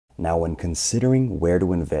Now, when considering where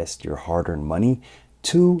to invest your hard-earned money,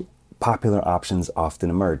 two popular options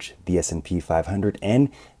often emerge: the S&P 500 and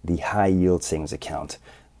the high yield savings account.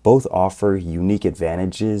 Both offer unique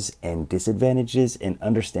advantages and disadvantages, and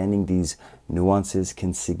understanding these nuances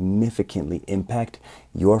can significantly impact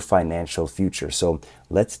your financial future. So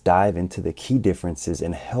let's dive into the key differences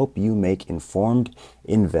and help you make informed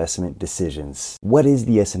investment decisions. What is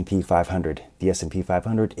the S&P 500? The S&P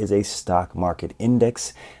 500 is a stock market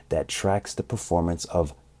index that tracks the performance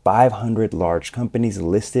of 500 large companies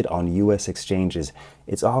listed on U.S. exchanges.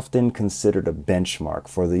 It's often considered a benchmark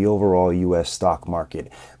for the overall U.S. stock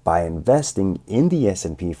market. By investing in the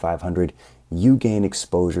S&P 500, you gain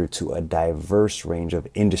exposure to a diverse range of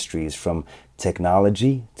industries, from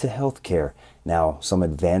technology to healthcare. Now, some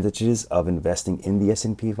advantages of investing in the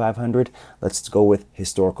S&P 500. Let's go with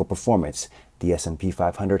historical performance. The S&P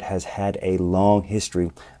 500 has had a long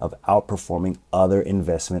history of outperforming other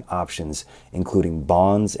investment options, including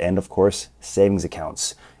bonds and, of course, savings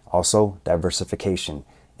accounts. Also, diversification.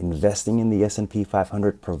 Investing in the S&P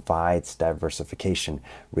 500 provides diversification,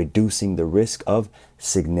 reducing the risk of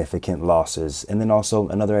significant losses. And then also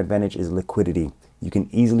another advantage is liquidity. You can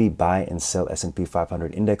easily buy and sell S&P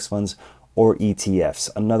 500 index funds or ETFs.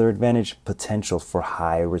 Another advantage, potential for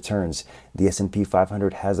higher returns. The S&P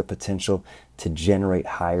 500 has a potential to generate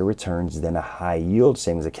higher returns than a high yield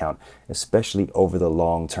savings account, especially over the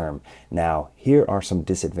long term. Now, here are some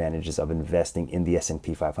disadvantages of investing in the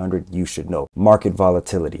S&P 500 you should know. Market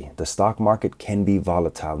volatility. The stock market can be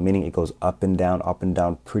volatile, meaning it goes up and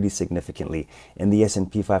down pretty significantly. And the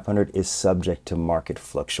S&P 500 is subject to market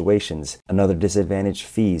fluctuations. Another disadvantage,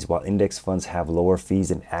 fees. While index funds have lower fees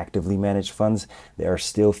than actively managed funds, there are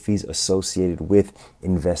still fees associated with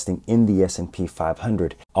investing in the S&P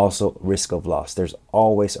 500. Also, risk of loss. There's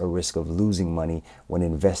always a risk of losing money when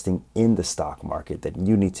investing in the stock market that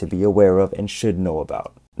you need to be aware of and should know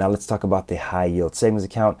about. Now let's talk about the high yield savings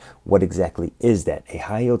account. What exactly is that? A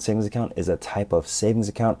high yield savings account is a type of savings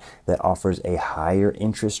account that offers a higher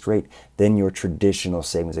interest rate than your traditional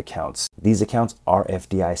savings accounts. These accounts are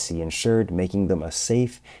FDIC insured, making them a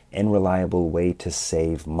safe and reliable way to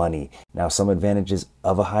save money. Now, some advantages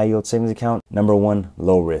of a high yield savings account. Number one,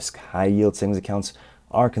 low risk. High yield savings accounts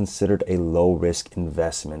are considered a low risk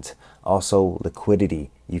investment. Also,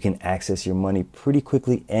 liquidity. You can access your money pretty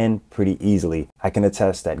quickly and pretty easily. I can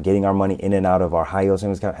attest that getting our money in and out of our high yield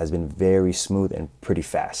savings account has been very smooth and pretty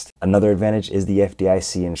fast. Another advantage is the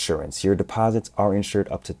FDIC insurance. Your deposits are insured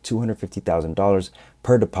up to $250,000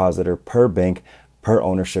 per depositor, per bank, per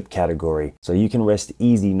ownership category. So you can rest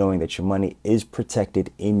easy knowing that your money is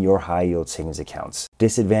protected in your high yield savings accounts.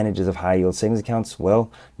 Disadvantages of high yield savings accounts.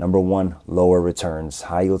 Well, number one, lower returns.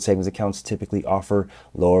 High yield savings accounts typically offer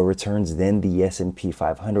lower returns than the S&P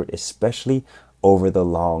 500, especially over the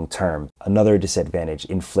long term. Another disadvantage,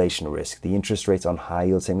 inflation risk. The interest rates on high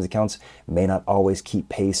yield savings accounts may not always keep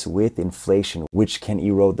pace with inflation, which can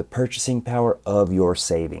erode the purchasing power of your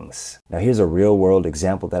savings. Now, here's a real world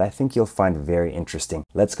example that I think you'll find very interesting.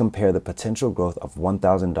 Let's compare the potential growth of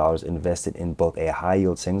 $1,000 invested in both a high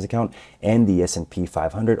yield savings account and the S&P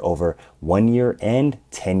 500 over 1 year and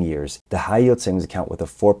 10 years. The high yield savings account with a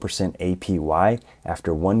 4% APY,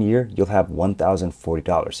 after 1 year, you'll have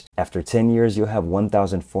 $1,040. After 10 years, you'll have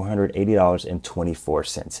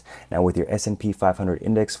 $1,480.24. Now, with your S&P 500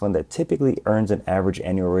 index fund that typically earns an average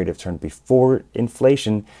annual rate of return before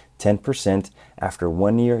inflation 10%, after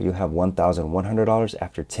 1 year, you'll have $1,100.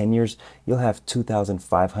 After 10 years, you'll have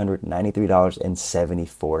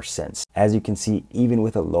 $2,593.74. As you can see, even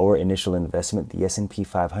with a lower initial investment, the S&P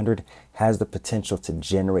 500 has the potential to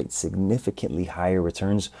generate significantly higher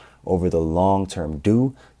returns over the long term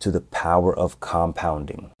due to the power of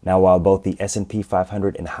compounding. Now, while both the S&P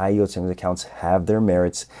 500 and high yield savings accounts have their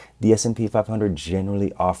merits, the S&P 500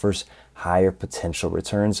 generally offers higher potential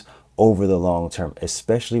returns over the long term,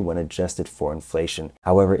 especially when adjusted for inflation.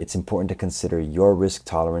 However, it's important to consider your risk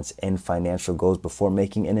tolerance and financial goals before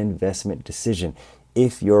making an investment decision.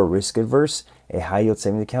 If you're risk adverse, a high yield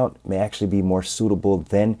savings account may actually be more suitable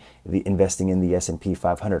than investing in the S&P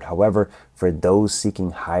 500. However, for those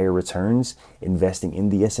seeking higher returns, investing in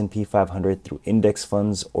the S&P 500 through index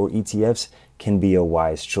funds or ETFs can be a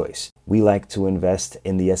wise choice. We like to invest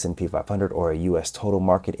in the S&P 500 or a US total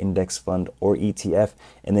market index fund or ETF,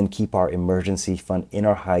 and then keep our emergency fund in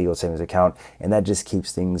our high yield savings account, and that just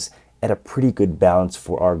keeps things at a pretty good balance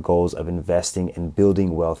for our goals of investing and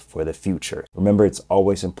building wealth for the future. Remember, it's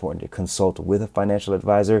always important to consult with a financial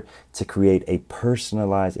advisor to create a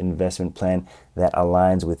personalized investment plan that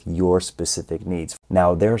aligns with your specific needs.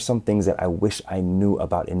 Now, there are some things that I wish I knew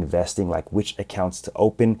about investing, like which accounts to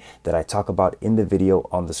open, that I talk about in the video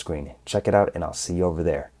on the screen. Check it out and I'll see you over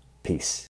there. Peace.